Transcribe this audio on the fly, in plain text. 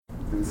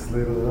This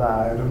little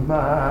light of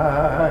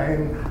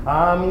mine,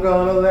 I'm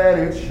gonna let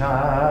it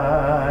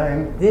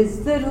shine. This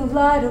little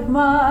light of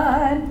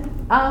mine,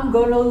 I'm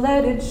gonna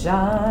let it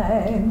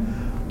shine.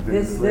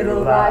 This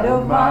little light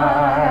of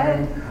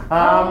mine,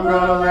 I'm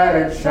gonna let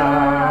it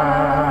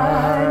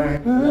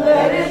shine.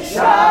 Let it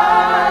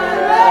shine,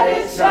 let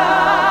it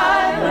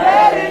shine,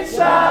 let it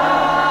shine.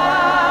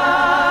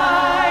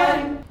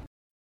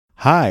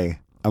 Hi,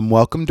 and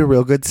welcome to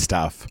Real Good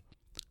Stuff.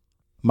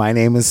 My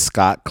name is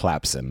Scott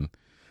Clapson.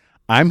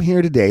 I'm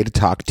here today to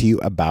talk to you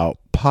about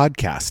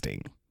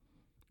podcasting.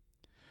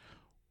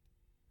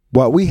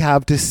 What we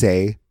have to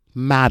say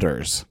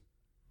matters.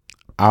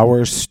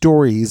 Our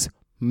stories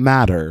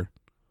matter.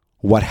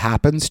 What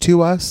happens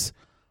to us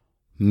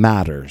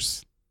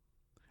matters.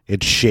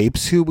 It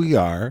shapes who we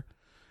are,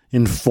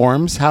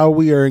 informs how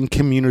we are in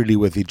community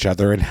with each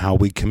other and how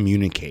we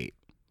communicate.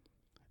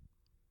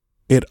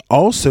 It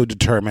also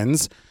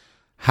determines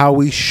how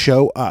we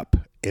show up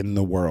in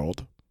the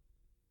world.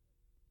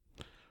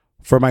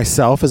 For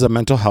myself as a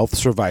mental health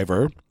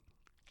survivor,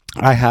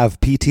 I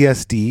have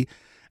PTSD,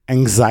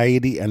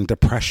 anxiety, and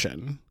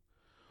depression.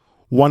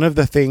 One of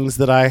the things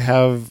that I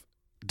have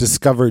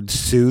discovered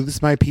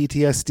soothes my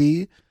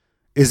PTSD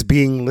is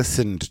being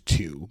listened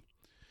to.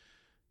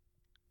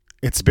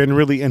 It's been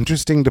really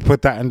interesting to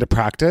put that into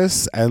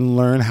practice and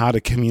learn how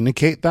to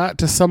communicate that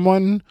to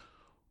someone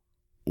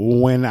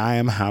when I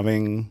am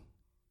having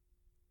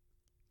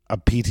a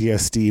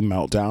PTSD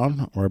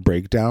meltdown or a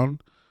breakdown.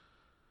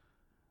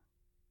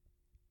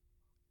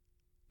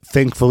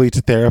 Thankfully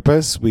to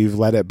therapists, we've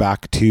led it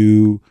back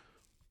to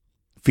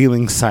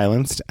feeling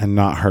silenced and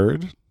not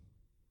heard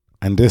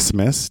and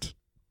dismissed.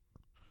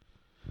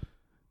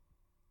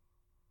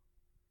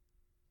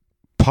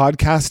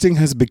 Podcasting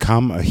has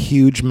become a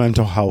huge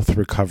mental health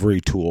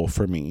recovery tool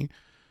for me,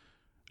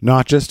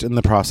 not just in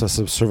the process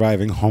of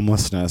surviving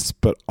homelessness,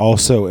 but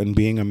also in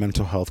being a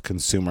mental health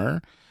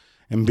consumer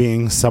and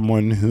being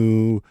someone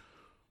who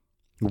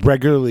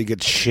regularly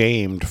gets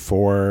shamed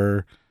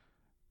for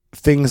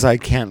things I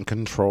can't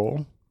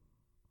control,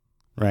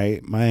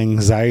 right? My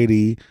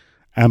anxiety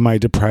and my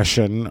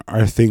depression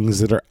are things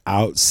that are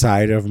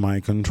outside of my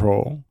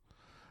control.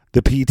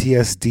 The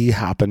PTSD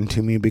happened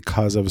to me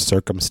because of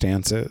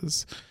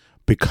circumstances,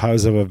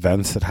 because of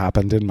events that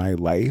happened in my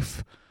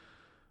life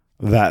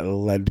that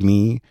led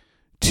me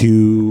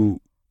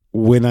to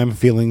when I'm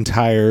feeling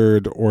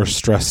tired or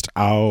stressed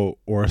out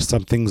or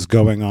something's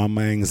going on,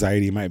 my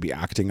anxiety might be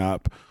acting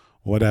up,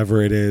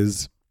 whatever it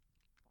is.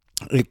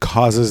 It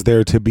causes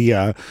there to be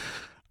a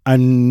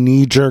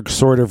knee-jerk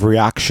sort of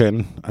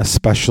reaction,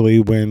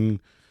 especially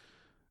when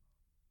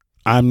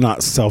I'm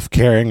not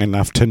self-caring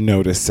enough to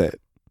notice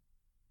it,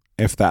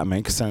 if that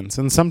makes sense.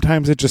 And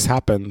sometimes it just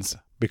happens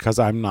because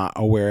I'm not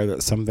aware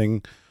that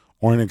something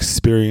or an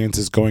experience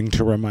is going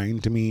to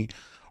remind me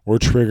or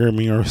trigger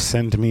me or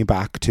send me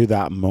back to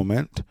that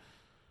moment.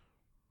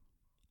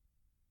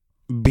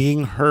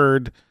 Being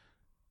heard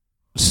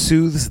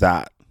soothes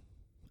that.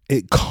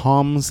 It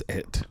calms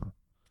it.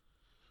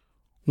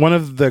 One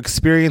of the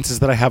experiences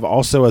that I have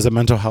also as a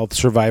mental health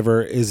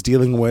survivor is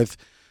dealing with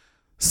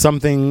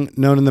something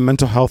known in the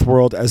mental health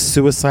world as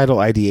suicidal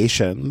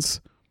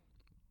ideations.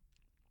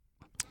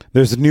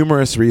 There's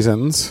numerous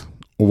reasons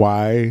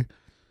why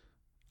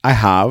I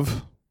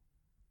have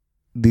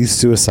these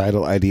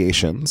suicidal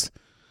ideations.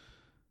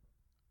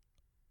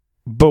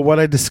 But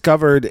what I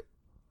discovered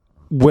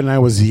when I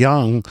was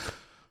young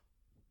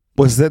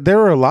was that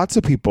there are lots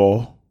of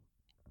people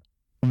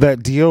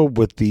that deal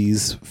with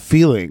these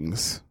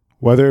feelings,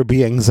 whether it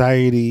be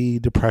anxiety,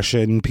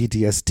 depression,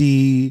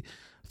 PTSD,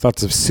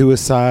 thoughts of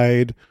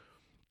suicide,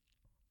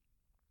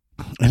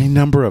 any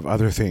number of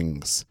other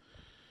things.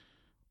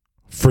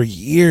 For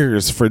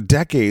years, for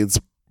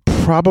decades,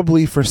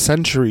 probably for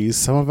centuries,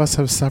 some of us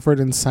have suffered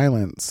in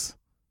silence.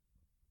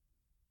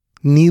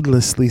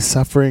 Needlessly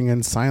suffering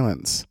in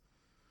silence.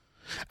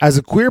 As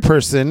a queer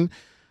person,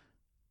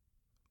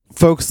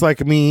 folks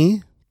like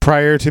me,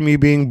 prior to me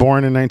being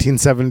born in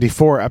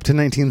 1974, up to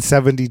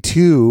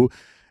 1972,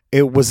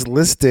 it was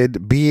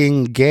listed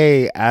being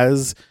gay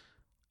as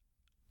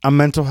a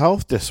mental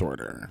health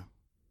disorder.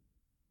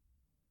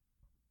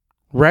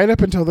 Right up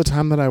until the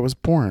time that I was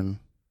born.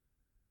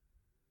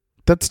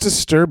 That's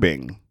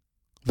disturbing.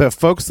 That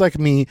folks like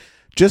me,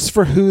 just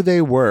for who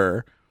they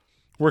were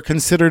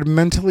considered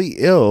mentally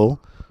ill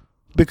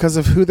because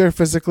of who they're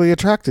physically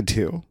attracted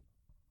to.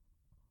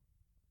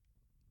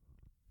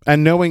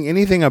 And knowing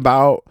anything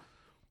about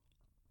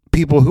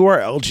people who are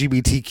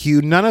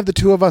LGBTQ, none of the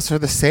two of us are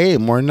the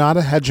same. We're not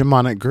a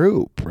hegemonic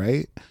group,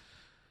 right?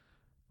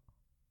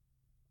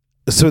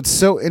 So it's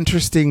so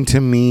interesting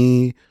to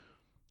me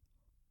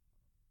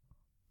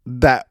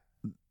that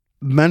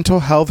mental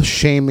health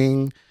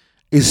shaming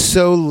is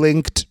so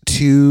linked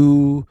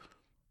to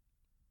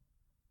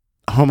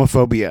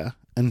homophobia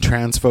and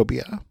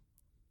transphobia.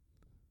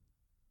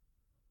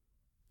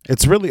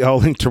 It's really all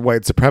linked to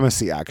white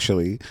supremacy,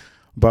 actually.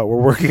 But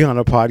we're working on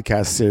a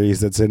podcast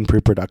series that's in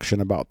pre-production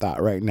about that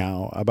right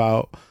now,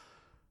 about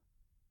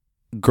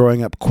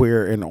growing up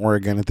queer in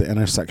Oregon at the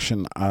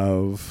intersection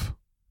of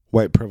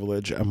white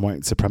privilege and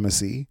white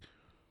supremacy.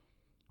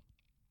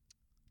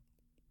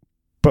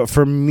 But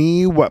for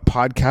me, what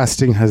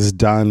podcasting has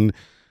done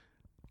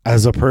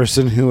as a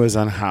person who is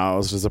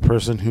unhoused, as a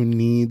person who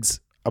needs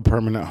a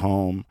permanent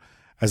home,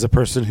 as a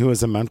person who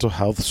is a mental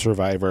health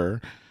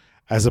survivor,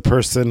 as a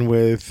person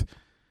with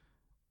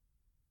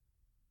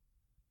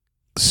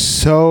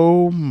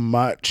so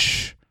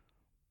much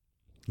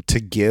to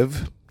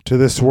give to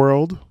this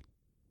world.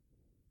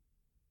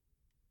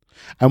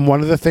 And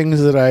one of the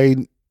things that I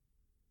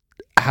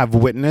have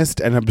witnessed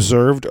and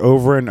observed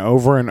over and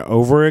over and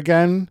over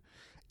again,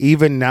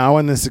 even now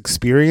in this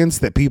experience,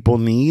 that people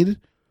need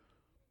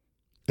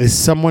is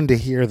someone to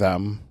hear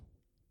them.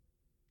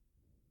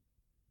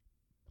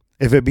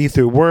 If it be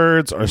through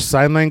words or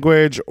sign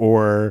language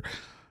or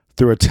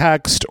through a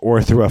text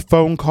or through a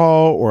phone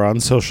call or on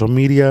social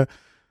media,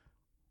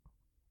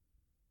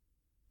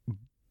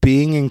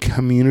 being in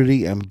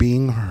community and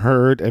being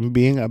heard and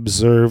being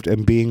observed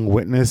and being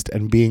witnessed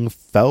and being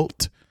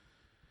felt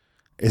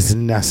is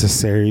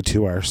necessary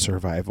to our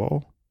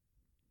survival.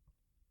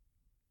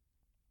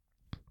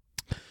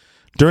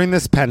 During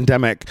this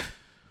pandemic,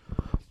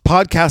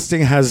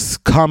 podcasting has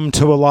come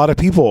to a lot of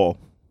people,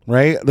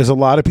 right? There's a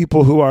lot of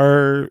people who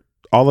are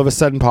all of a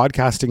sudden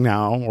podcasting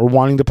now, or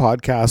wanting to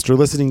podcast, or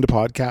listening to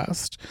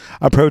podcast,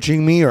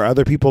 approaching me or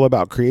other people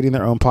about creating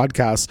their own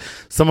podcasts.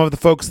 Some of the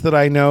folks that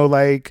I know,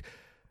 like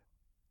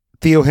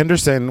Theo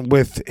Henderson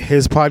with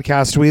his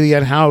podcast, Wheelie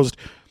Unhoused,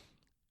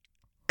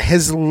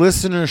 his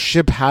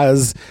listenership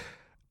has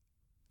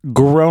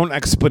grown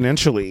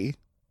exponentially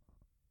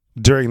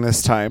during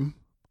this time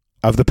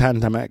of the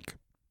pandemic.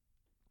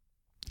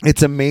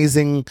 It's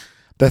amazing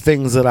the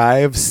things that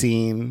I've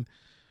seen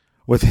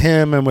with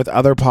him and with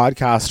other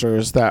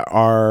podcasters that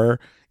are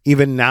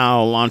even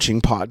now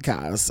launching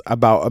podcasts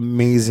about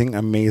amazing,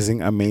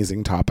 amazing,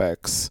 amazing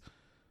topics.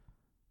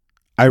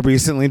 I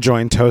recently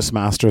joined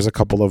Toastmasters a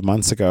couple of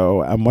months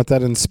ago, and what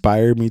that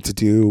inspired me to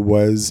do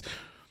was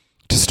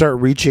to start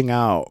reaching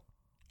out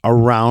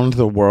around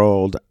the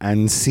world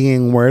and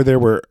seeing where there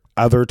were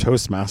other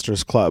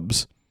Toastmasters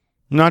clubs,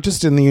 not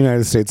just in the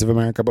United States of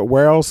America, but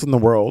where else in the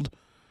world,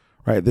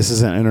 right? This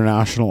is an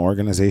international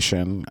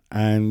organization,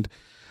 and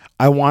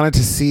I wanted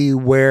to see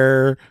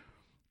where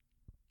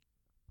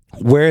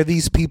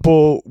these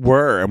people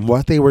were and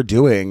what they were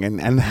doing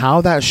and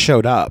how that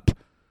showed up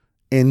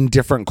in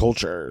different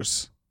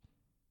cultures.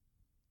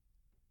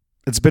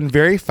 It's been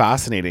very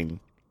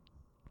fascinating.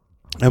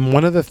 And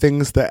one of the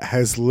things that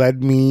has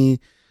led me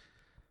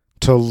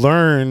to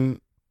learn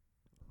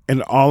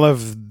in all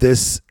of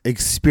this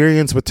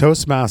experience with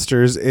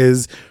Toastmasters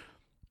is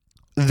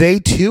they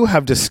too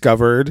have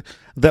discovered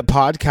that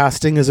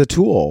podcasting is a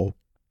tool.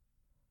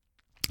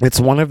 It's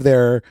one of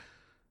they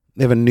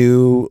have a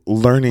new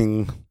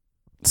learning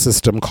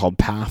system called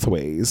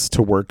Pathways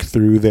to work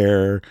through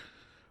their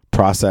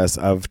process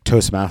of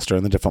Toastmaster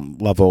and the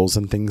different levels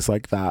and things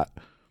like that.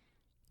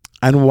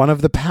 And one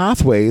of the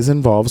pathways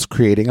involves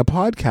creating a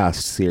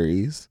podcast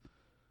series.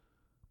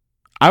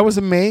 I was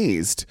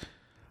amazed.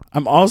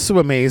 I'm also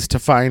amazed to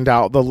find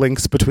out the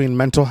links between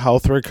mental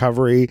health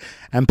recovery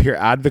and peer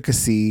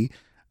advocacy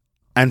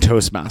and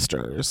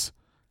Toastmasters,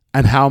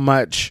 and how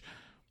much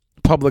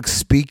public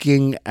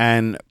speaking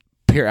and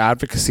peer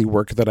advocacy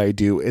work that I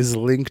do is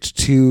linked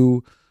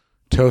to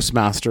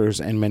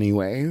Toastmasters in many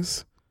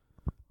ways.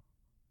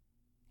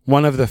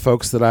 One of the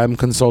folks that I'm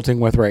consulting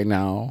with right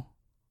now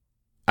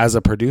as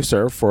a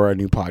producer for a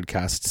new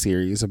podcast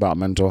series about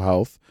mental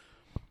health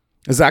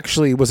was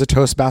a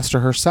Toastmaster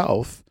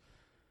herself.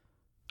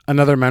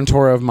 Another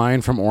mentor of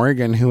mine from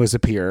Oregon who is a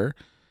peer,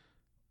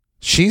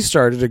 she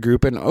started a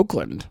group in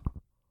Oakland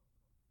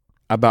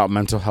about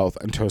mental health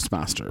and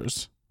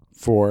Toastmasters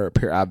for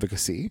peer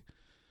advocacy.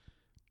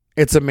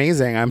 It's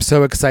amazing. I'm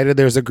so excited.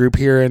 There's a group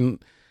here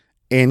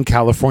in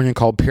California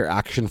called Peer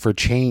Action for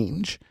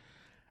Change.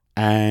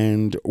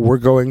 And we're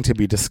going to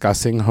be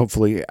discussing,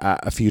 hopefully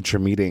at a future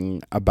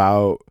meeting,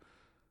 about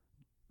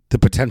the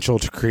potential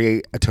to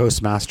create a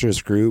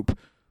Toastmasters group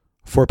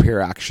for Peer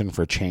Action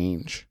for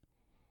Change.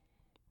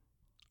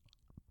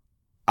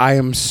 I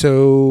am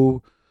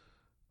so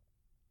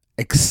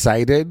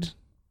excited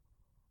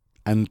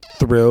and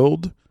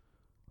thrilled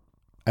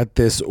at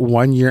this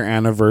 1-year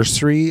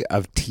anniversary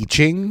of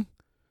teaching.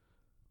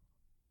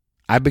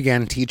 I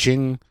began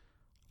teaching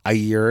a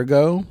year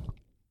ago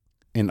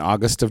in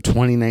August of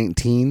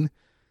 2019.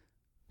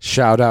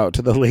 Shout out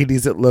to the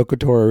ladies at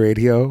Locutora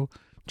Radio.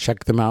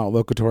 Check them out,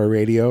 Locutora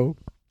Radio.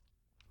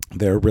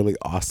 They're really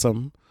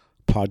awesome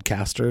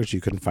podcasters. You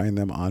can find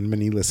them on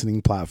many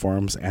listening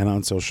platforms and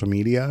on social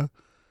media.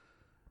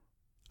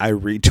 I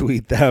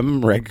retweet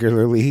them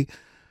regularly.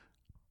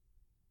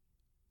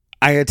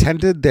 I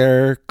attended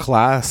their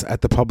class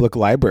at the public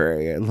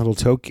library in Little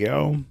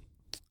Tokyo,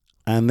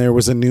 and there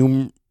was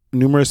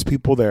numerous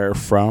people there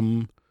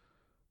from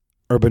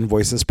Urban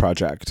Voices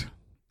Project,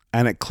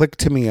 and it clicked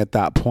to me at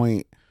that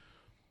point.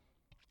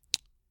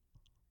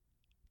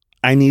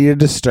 I needed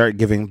to start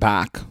giving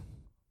back.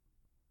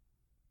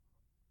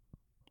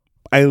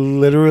 I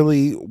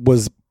literally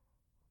was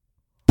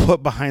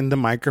put behind the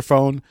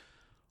microphone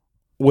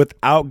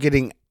without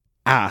getting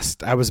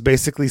asked. I was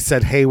basically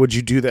said, hey, would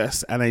you do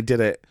this? And I did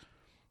it.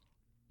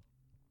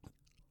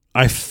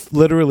 I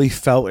literally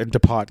fell into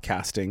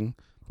podcasting.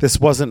 This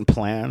wasn't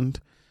planned.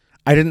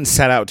 I didn't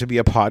set out to be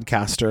a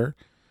podcaster.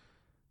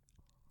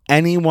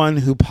 Anyone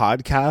who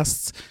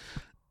podcasts,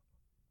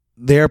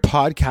 their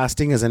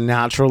podcasting is a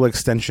natural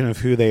extension of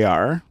who they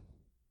are.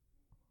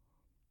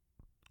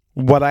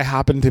 What I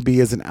happen to be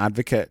is an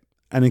advocate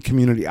and a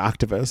community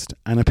activist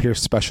and a peer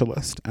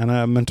specialist and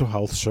a mental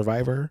health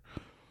survivor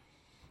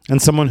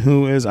and someone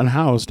who is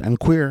unhoused and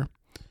queer.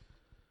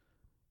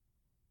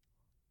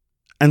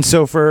 And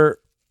so for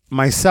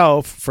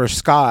myself, for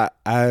Scott,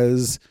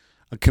 as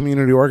a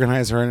community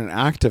organizer and an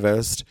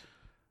activist,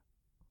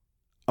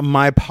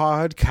 my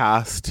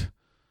podcast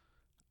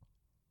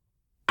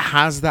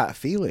has that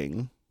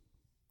feeling,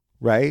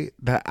 right?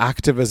 That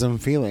activism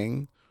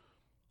feeling.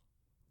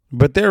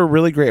 But they're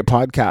really great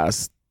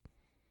podcasts.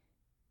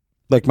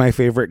 Like my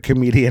favorite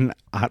comedian,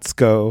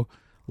 Atsuko.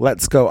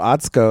 Let's Go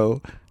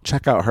Atsuko.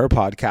 Check out her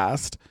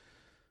podcast.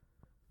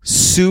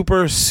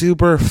 Super,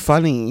 super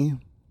funny.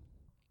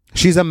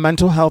 She's a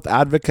mental health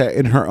advocate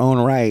in her own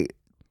right.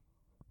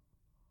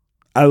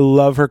 I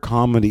love her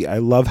comedy. I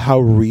love how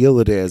real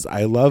it is.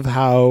 I love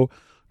how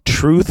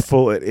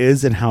truthful it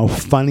is and how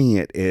funny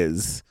it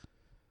is.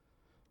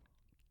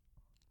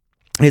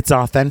 It's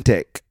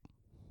authentic.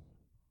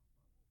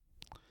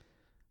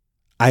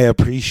 I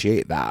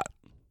appreciate that,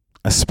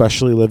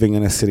 especially living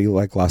in a city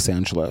like Los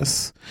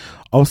Angeles.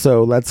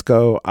 Also, Let's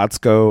Go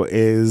Atsuko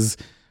is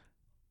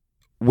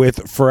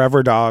with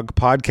Forever Dog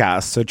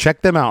Podcast. So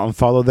check them out and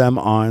follow them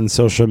on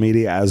social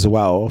media as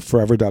well.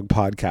 Forever Dog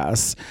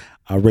Podcasts.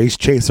 Race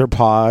Chaser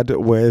Pod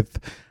with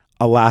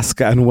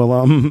Alaska and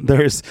Willem.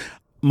 There's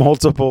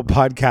multiple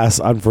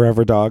podcasts on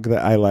Forever Dog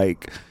that I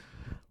like.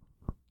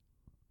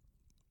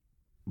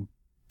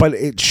 But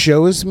it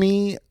shows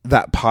me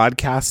that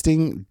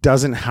podcasting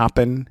doesn't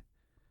happen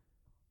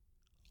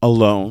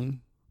alone.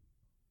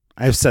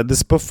 I've said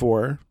this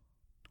before.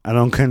 I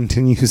don't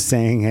continue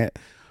saying it.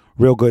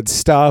 Real Good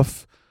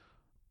Stuff.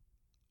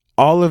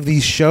 All of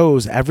these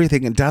shows,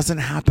 everything, it doesn't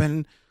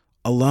happen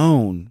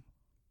alone.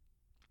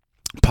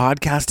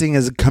 Podcasting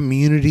is a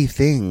community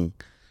thing,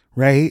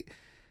 right?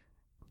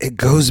 It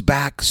goes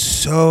back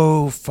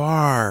so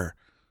far.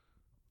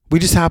 We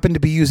just happen to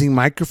be using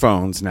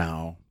microphones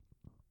now.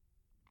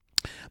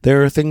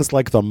 There are things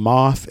like The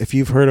Moth, if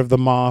you've heard of The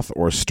Moth,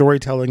 or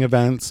storytelling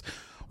events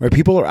where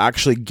people are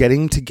actually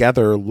getting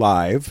together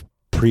live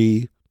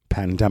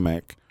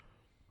pre-pandemic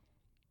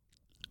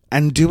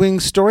and doing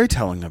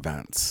storytelling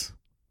events.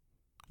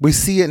 We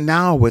see it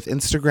now with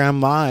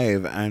Instagram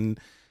Live and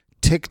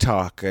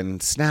TikTok and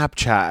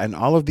Snapchat and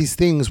all of these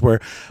things where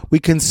we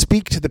can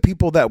speak to the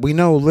people that we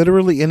know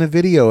literally in a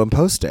video and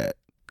post it.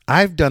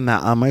 I've done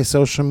that on my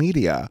social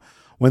media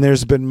when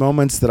there's been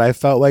moments that I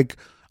felt like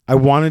I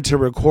wanted to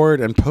record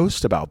and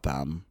post about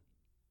them.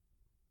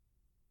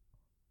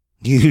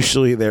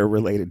 Usually they're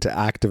related to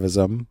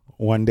activism.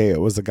 One day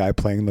it was a guy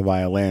playing the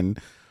violin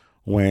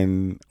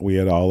when we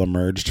had all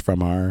emerged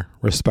from our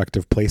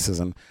respective places.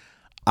 And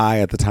I,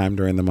 at the time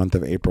during the month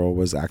of April,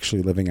 was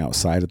actually living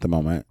outside at the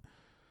moment.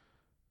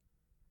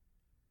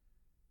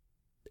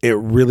 It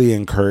really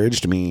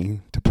encouraged me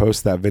to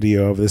post that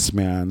video of this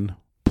man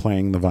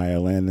playing the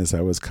violin as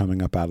I was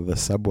coming up out of the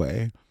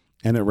subway.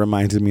 And it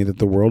reminded me that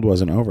the world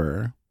wasn't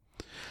over.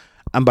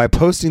 And by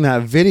posting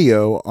that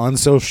video on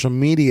social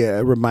media,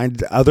 it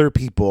reminded other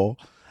people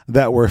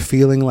that were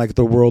feeling like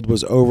the world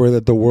was over,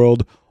 that the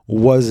world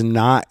was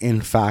not,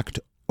 in fact,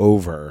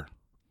 over.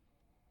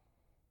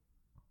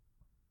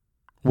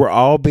 We're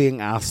all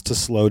being asked to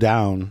slow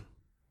down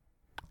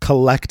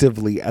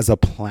collectively as a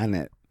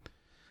planet.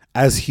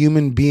 As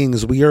human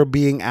beings, we are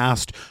being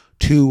asked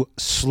to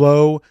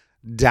slow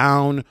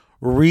down,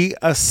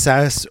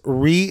 reassess,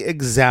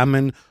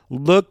 re-examine,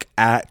 look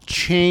at,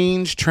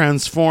 change,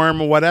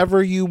 transform,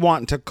 whatever you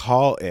want to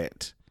call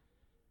it.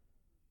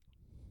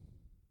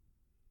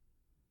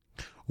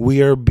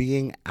 We are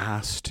being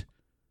asked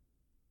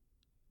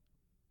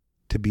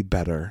to be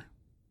better.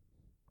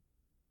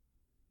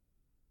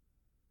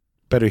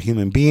 Better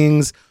human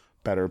beings,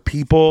 better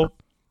people,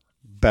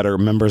 better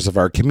members of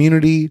our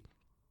community.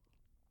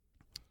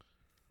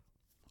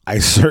 I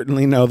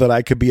certainly know that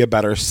I could be a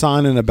better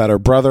son and a better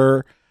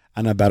brother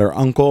and a better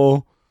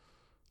uncle,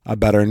 a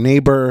better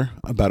neighbor,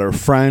 a better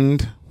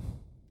friend.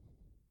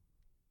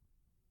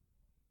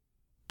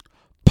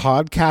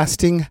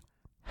 Podcasting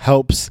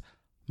helps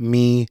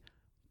me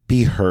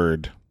be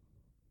heard.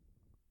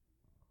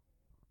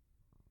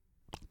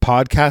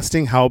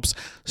 Podcasting helps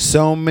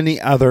so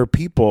many other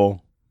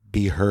people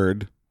be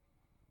heard.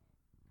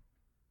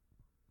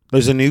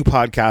 There's a new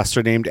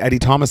podcaster named Eddie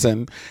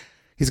Thomason.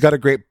 He's got a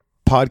great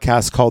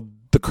podcast called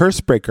The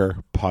Curse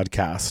Breaker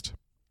Podcast.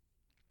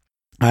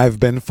 I've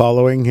been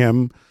following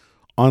him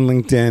on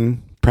LinkedIn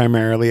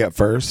primarily at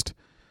first.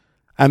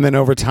 And then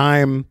over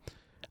time,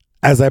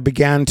 as I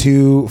began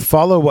to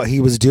follow what he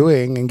was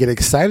doing and get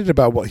excited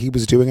about what he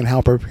was doing and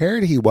how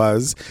prepared he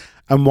was,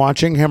 and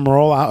watching him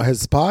roll out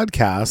his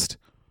podcast,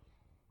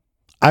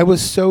 I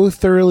was so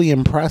thoroughly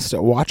impressed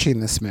at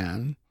watching this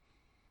man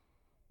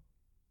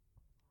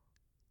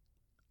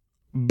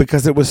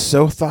because it was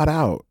so thought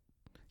out.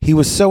 He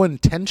was so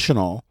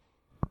intentional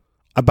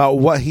about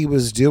what he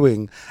was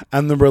doing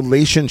and the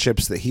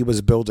relationships that he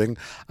was building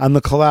and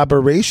the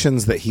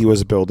collaborations that he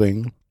was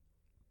building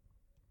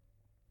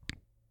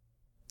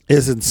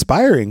is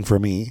inspiring for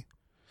me.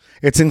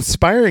 It's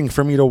inspiring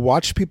for me to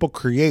watch people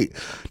create,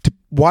 to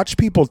watch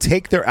people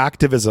take their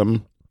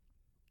activism,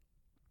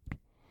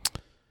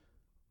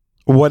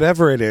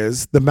 whatever it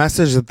is, the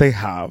message that they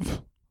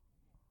have,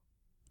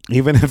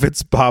 even if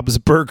it's Bob's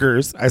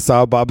Burgers. I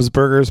saw Bob's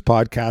Burgers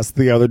podcast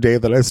the other day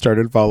that I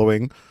started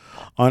following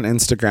on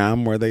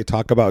Instagram where they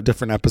talk about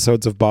different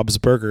episodes of Bob's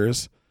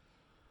Burgers.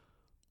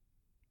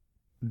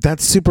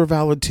 That's super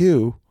valid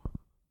too.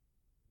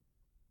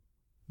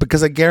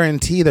 Because I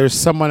guarantee there's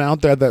someone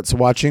out there that's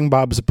watching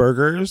Bob's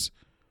Burgers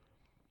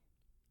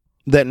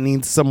that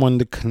needs someone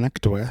to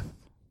connect with.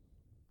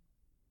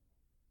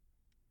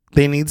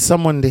 They need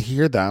someone to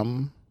hear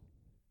them.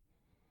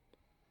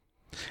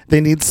 They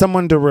need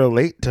someone to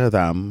relate to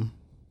them.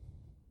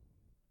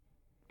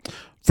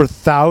 For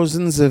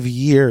thousands of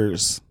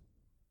years,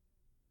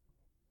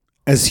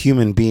 as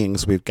human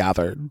beings, we've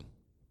gathered.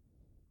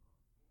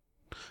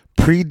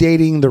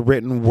 Predating the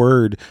written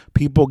word,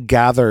 people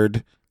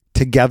gathered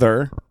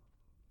together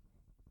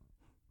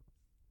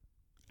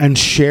and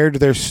shared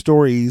their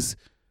stories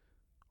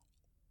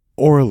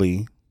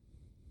orally.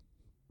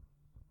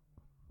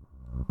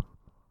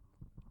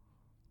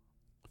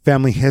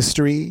 Family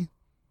history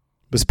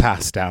was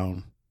passed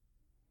down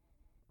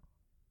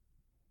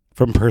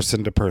from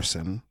person to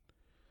person.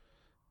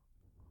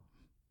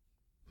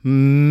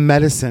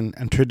 Medicine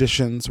and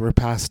traditions were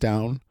passed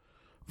down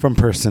from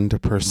person to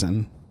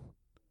person.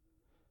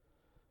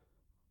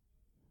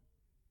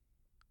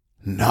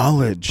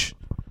 Knowledge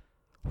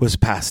was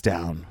passed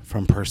down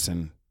from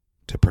person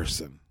to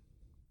person.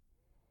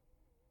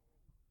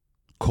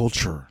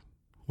 Culture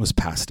was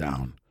passed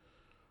down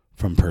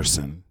from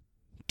person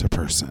to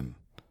person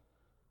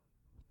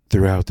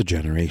throughout the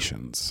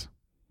generations.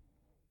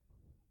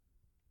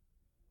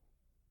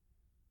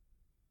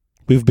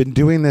 We've been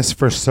doing this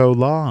for so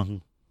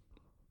long.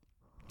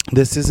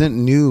 This isn't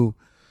new.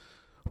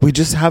 We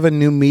just have a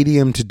new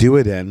medium to do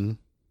it in.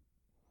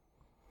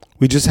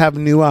 We just have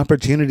new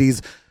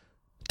opportunities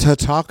to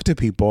talk to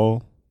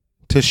people,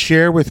 to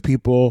share with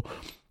people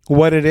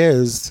what it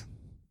is.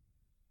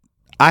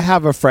 I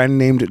have a friend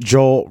named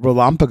Joel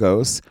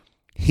Relampagos.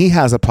 He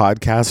has a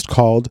podcast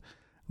called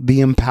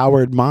The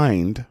Empowered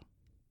Mind.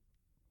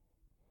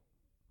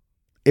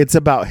 It's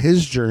about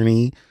his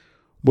journey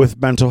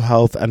with mental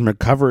health and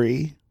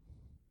recovery.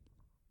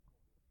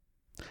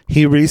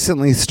 He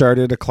recently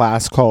started a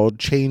class called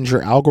Change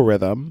Your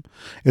Algorithm.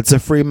 It's a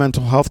free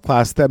mental health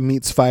class that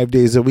meets 5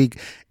 days a week.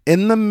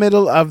 In the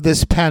middle of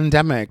this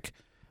pandemic,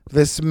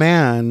 this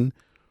man,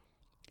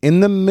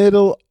 in the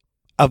middle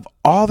of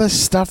all this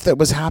stuff that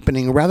was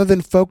happening, rather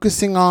than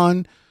focusing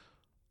on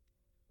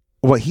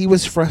what he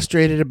was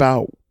frustrated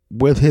about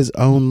with his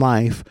own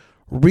life,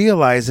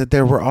 realized that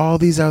there were all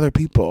these other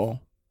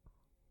people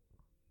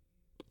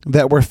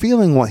that were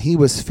feeling what he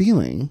was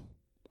feeling.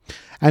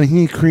 And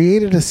he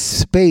created a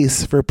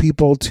space for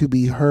people to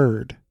be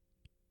heard.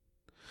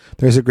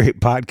 There's a great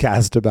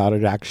podcast about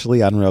it,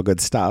 actually, on Real Good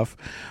Stuff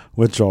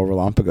with Joel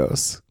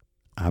Relampagos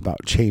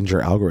about Change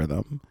Your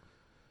Algorithm.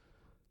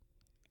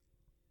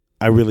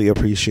 I really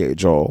appreciate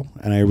Joel,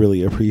 and I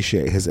really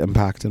appreciate his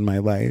impact in my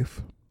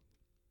life.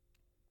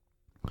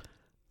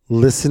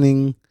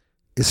 Listening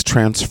is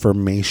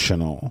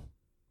transformational.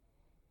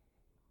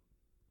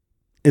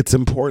 It's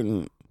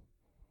important.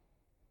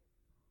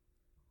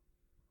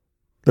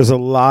 There's a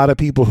lot of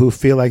people who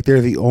feel like they're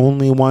the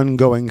only one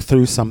going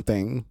through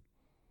something.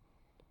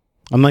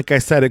 And like I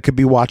said, it could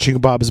be watching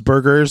Bob's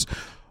Burgers,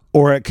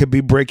 or it could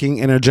be breaking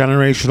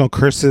intergenerational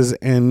curses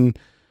in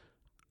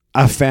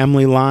a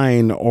family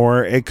line,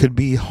 or it could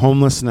be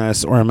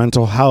homelessness or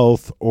mental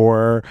health,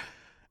 or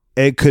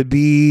it could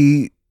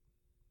be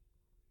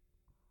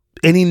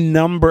any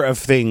number of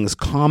things.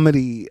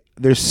 Comedy.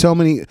 There's so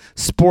many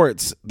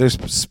sports. There's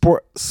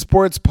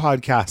sports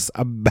podcasts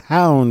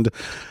abound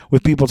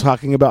with people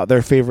talking about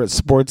their favorite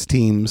sports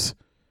teams.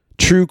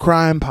 True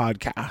crime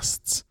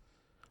podcasts.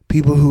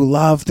 People who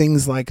love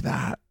things like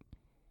that.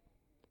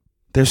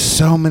 There's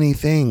so many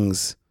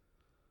things.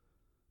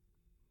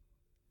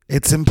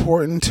 It's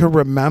important to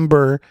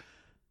remember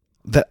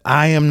that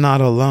I am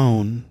not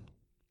alone.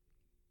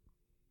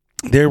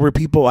 There were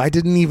people I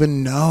didn't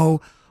even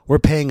know were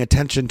paying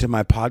attention to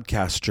my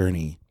podcast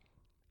journey.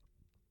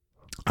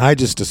 I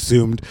just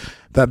assumed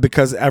that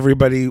because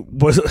everybody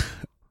was,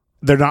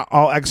 they're not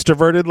all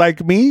extroverted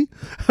like me.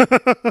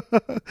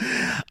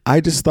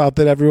 I just thought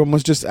that everyone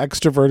was just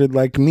extroverted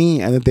like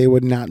me and that they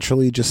would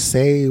naturally just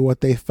say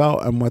what they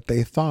felt and what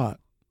they thought.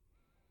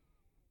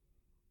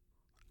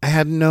 I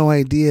had no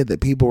idea that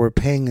people were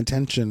paying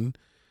attention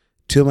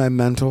to my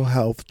mental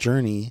health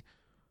journey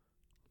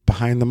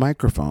behind the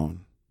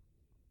microphone.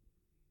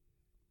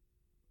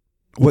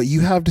 What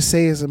you have to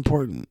say is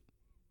important.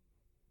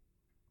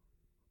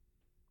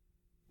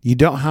 You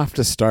don't have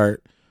to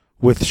start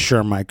with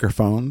Shure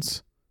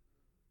microphones.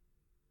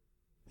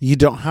 You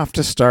don't have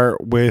to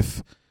start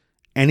with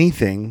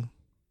anything.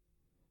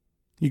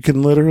 You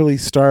can literally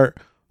start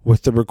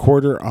with the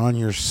recorder on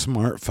your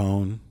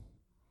smartphone.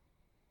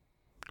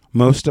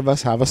 Most of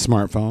us have a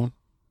smartphone.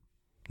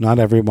 Not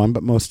everyone,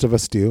 but most of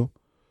us do.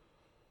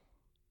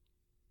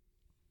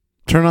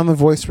 Turn on the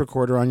voice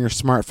recorder on your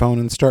smartphone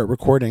and start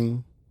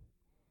recording.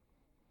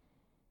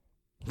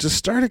 Just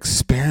start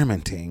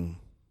experimenting.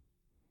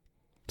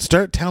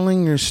 Start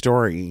telling your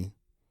story.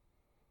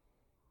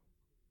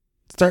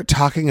 Start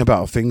talking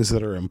about things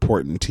that are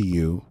important to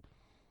you.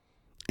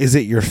 Is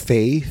it your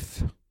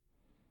faith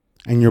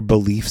and your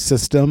belief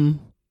system?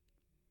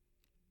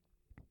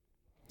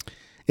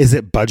 Is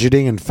it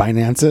budgeting and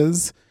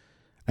finances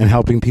and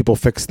helping people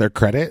fix their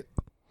credit?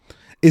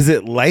 Is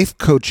it life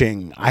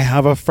coaching? I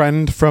have a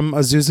friend from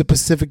Azusa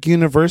Pacific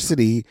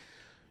University.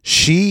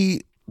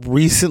 She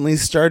recently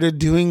started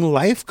doing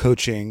life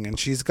coaching, and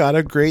she's got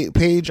a great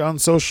page on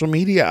social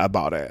media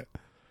about it.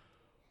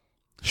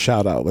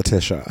 Shout out,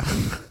 Letitia.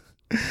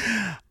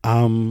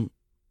 I'm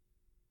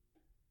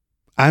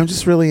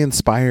just really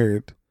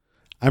inspired.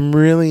 I'm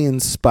really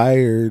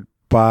inspired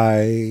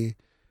by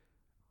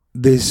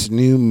this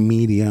new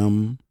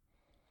medium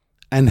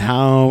and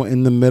how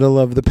in the middle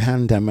of the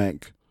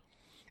pandemic,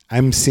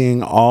 I'm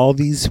seeing all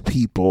these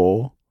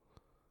people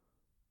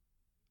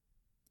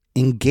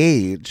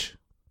engage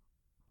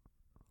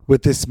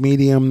with this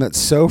medium that's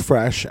so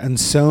fresh and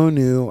so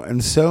new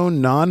and so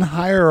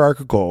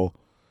non-hierarchical.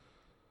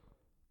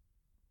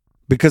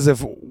 Because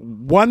if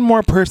one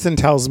more person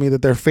tells me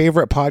that their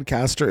favorite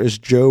podcaster is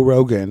Joe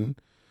Rogan,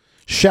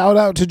 shout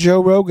out to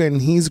Joe Rogan.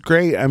 He's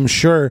great, I'm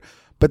sure.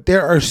 But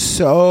there are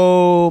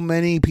so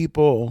many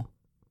people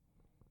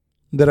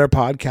that are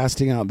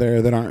podcasting out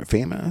there that aren't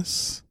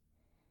famous,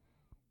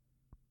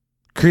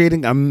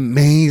 creating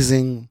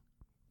amazing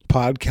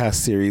podcast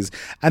series.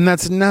 And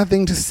that's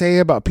nothing to say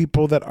about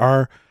people that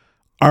are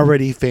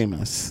already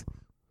famous,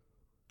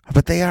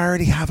 but they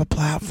already have a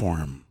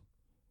platform.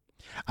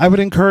 I would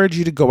encourage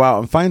you to go out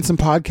and find some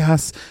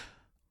podcasts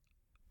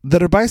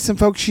that are by some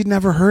folks you'd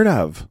never heard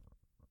of.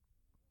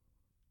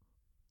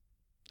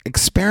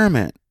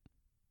 Experiment.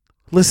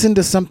 Listen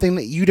to something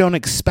that you don't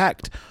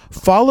expect.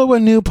 Follow a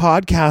new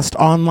podcast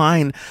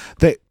online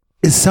that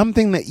is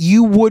something that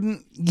you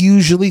wouldn't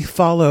usually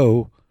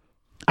follow.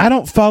 I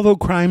don't follow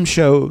crime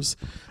shows.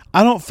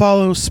 I don't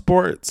follow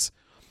sports,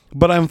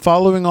 but I'm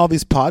following all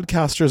these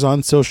podcasters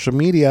on social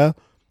media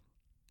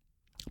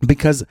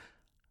because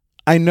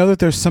I know that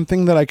there's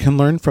something that I can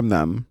learn from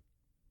them.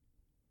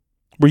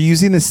 We're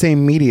using the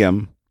same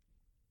medium.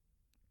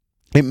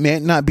 It may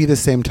not be the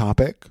same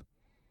topic.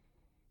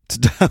 It's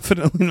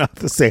definitely not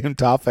the same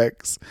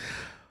topics,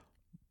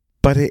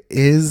 but it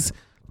is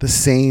the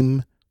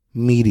same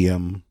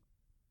medium.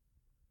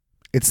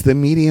 It's the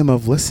medium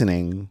of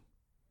listening.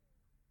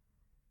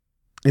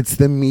 It's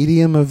the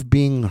medium of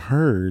being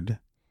heard.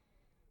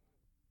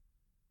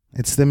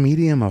 It's the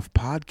medium of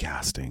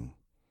podcasting.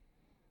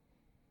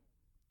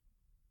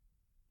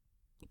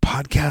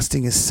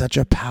 Podcasting is such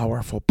a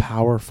powerful,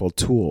 powerful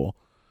tool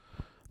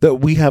that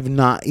we have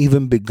not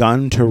even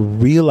begun to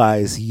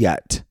realize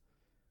yet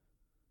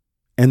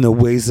in the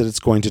ways that it's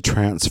going to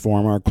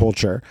transform our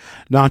culture.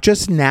 Not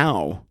just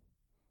now,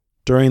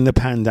 during the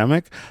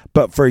pandemic,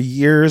 but for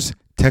years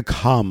to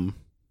come.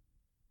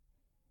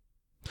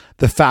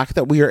 The fact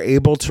that we are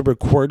able to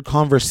record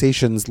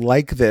conversations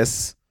like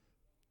this.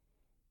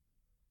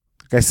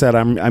 Like I said,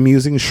 I'm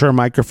using Shure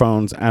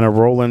microphones and a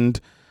Roland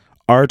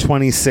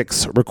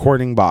R26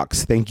 recording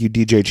box. Thank you,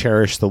 DJ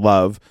Cherish the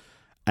Love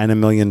and A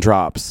Million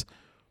Drops.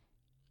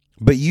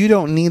 But you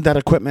don't need that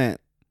equipment.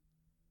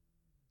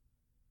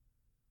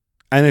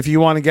 And if you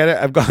want to get it,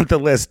 I've got the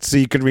list, so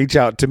you can reach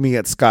out to me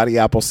at Scotty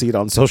Appleseed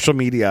on social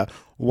media,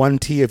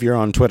 1T if you're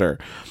on Twitter.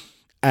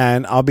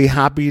 And I'll be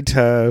happy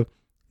to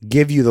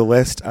give you the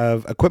list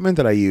of equipment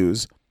that I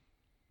use.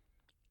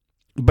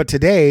 But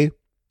today,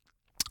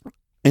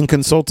 in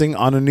consulting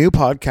on a new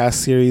podcast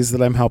series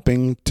that I'm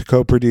helping to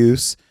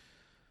co-produce,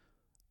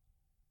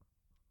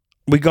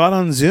 we got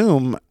on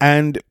Zoom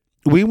and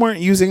we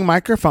weren't using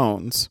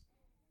microphones.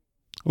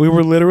 We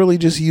were literally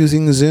just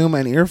using Zoom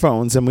and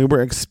earphones, and we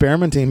were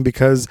experimenting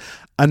because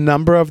a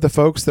number of the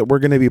folks that we're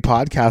going to be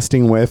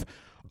podcasting with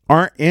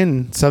aren't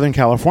in Southern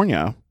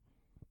California.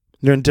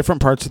 They're in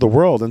different parts of the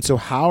world. And so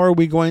how are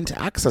we going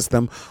to access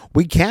them?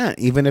 We can't.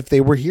 Even if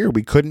they were here,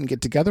 we couldn't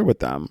get together with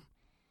them.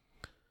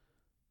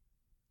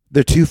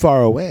 They're too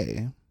far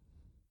away.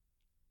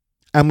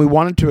 And we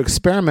wanted to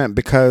experiment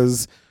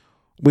because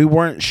we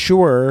weren't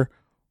sure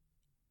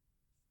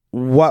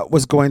what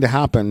was going to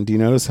happen. Do you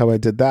notice how I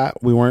did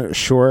that? We weren't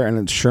sure, and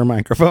it's Shure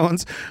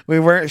microphones.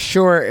 We weren't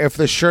sure if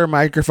the Shure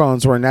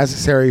microphones were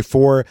necessary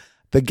for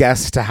the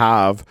guests to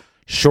have,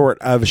 short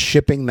of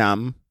shipping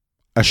them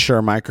a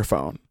Shure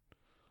microphone.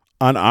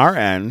 On our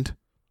end,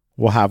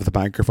 we'll have the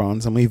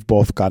microphones, and we've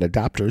both got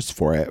adapters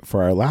for it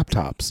for our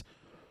laptops.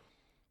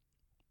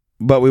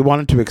 but we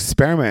wanted to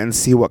experiment and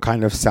see what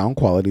kind of sound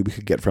quality we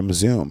could get from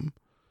Zoom.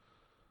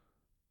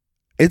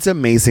 It's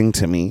amazing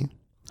to me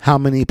how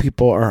many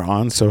people are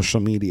on social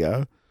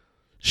media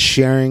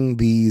sharing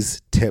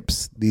these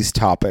tips, these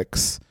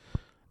topics.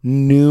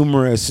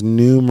 Numerous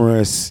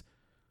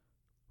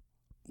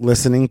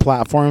listening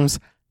platforms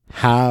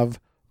have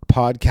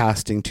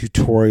podcasting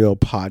tutorial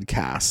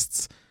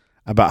podcasts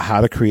about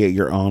how to create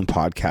your own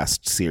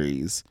podcast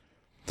series.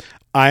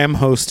 I am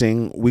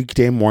hosting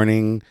weekday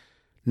morning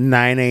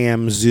 9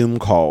 a.m. Zoom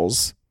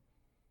calls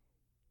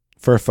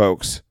for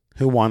folks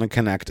who want to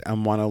connect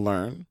and want to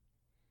learn.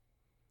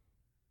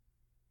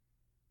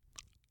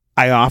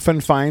 I often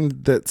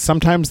find that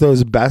sometimes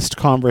those best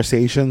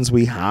conversations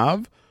we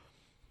have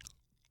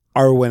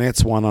are when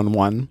it's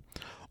one-on-one,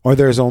 or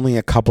there's only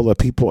a couple of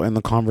people in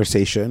the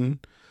conversation.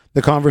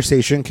 The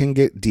conversation can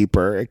get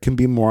deeper. It can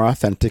be more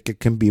authentic. It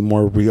can be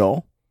more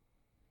real.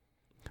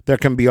 There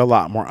can be a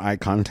lot more eye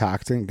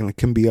contact, and it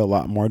can be a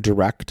lot more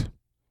direct.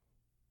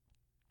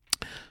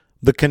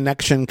 The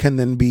connection can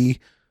then be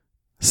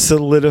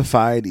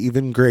solidified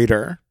even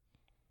greater.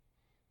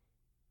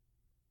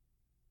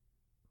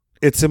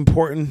 It's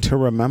important to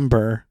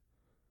remember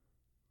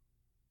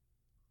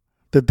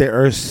that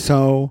there are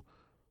so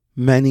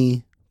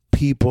many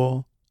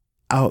people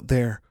out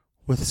there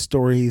with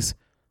stories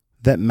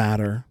that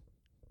matter.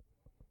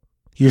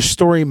 Your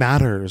story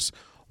matters.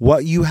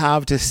 What you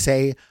have to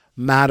say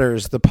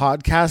matters. The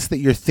podcast that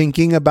you're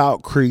thinking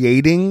about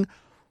creating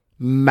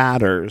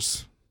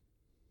matters.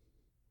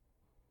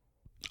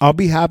 I'll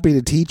be happy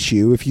to teach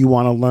you if you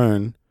want to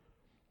learn.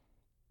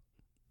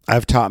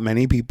 I've taught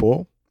many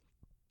people.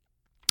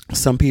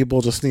 Some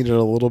people just needed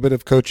a little bit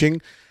of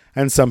coaching,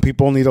 and some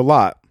people need a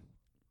lot.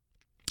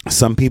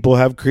 Some people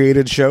have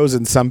created shows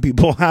and some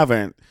people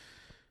haven't.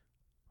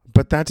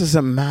 But that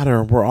doesn't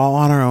matter. We're all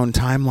on our own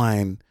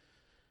timeline.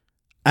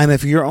 And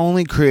if you're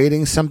only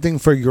creating something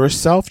for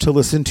yourself to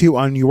listen to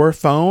on your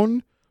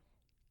phone,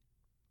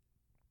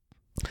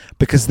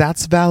 because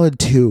that's valid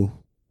too.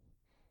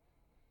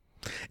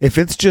 If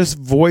it's just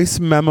voice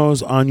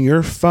memos on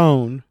your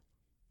phone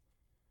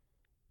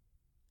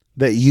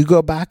that you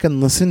go back and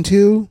listen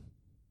to,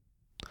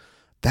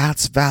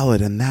 that's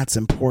valid and that's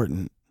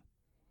important.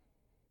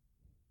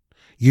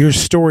 Your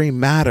story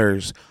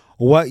matters.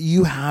 What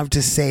you have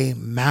to say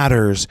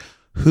matters.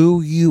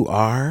 Who you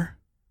are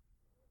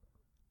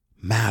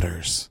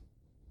matters.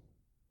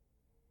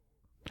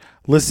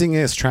 Listening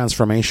is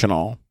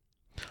transformational.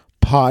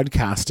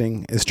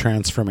 Podcasting is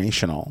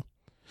transformational.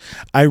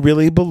 I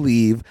really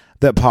believe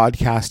that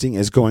podcasting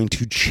is going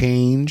to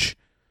change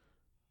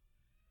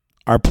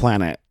our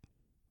planet.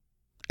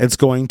 It's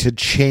going to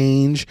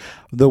change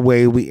the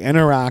way we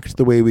interact,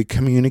 the way we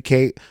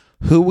communicate,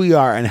 who we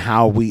are and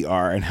how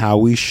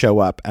we show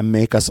up, and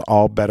make us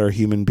all better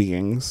human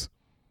beings.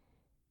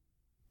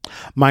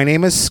 My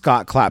name is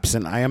Scott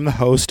Clapson. I am the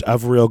host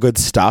of Real Good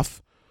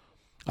Stuff,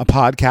 a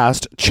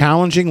podcast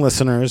challenging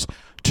listeners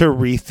to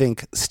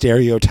rethink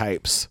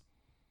stereotypes.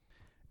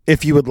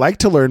 If you would like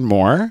to learn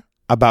more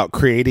about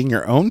creating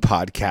your own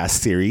podcast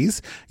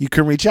series, you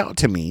can reach out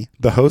to me,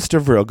 the host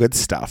of Real Good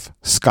Stuff,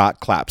 Scott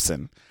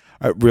Clapson,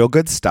 at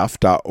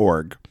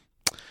realgoodstuff.org.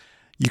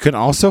 You can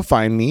also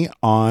find me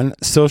on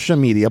social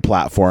media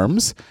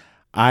platforms.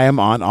 I am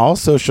on all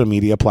social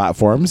media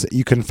platforms.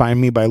 You can find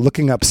me by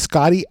looking up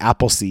Scottie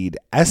Appleseed,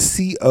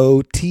 Scottie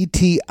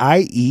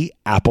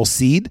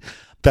Appleseed.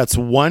 That's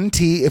one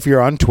T if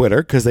you're on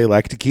Twitter, because they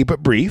like to keep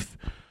it brief.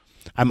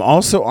 I'm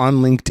also on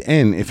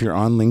LinkedIn if you're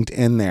on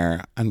LinkedIn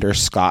there under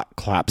Scott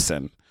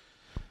Clapson.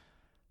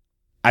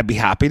 I'd be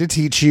happy to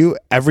teach you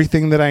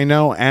everything that I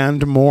know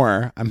and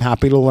more. I'm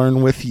happy to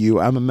learn with you.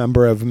 I'm a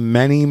member of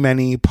many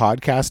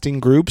podcasting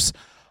groups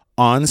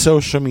on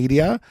social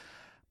media.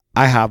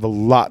 I have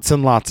lots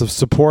and lots of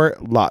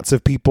support, lots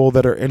of people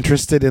that are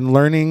interested in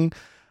learning.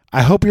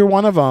 I hope you're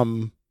one of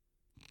them.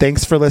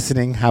 Thanks for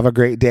listening. Have a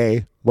great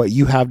day. What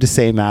you have to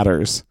say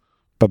matters.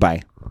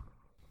 Bye-bye.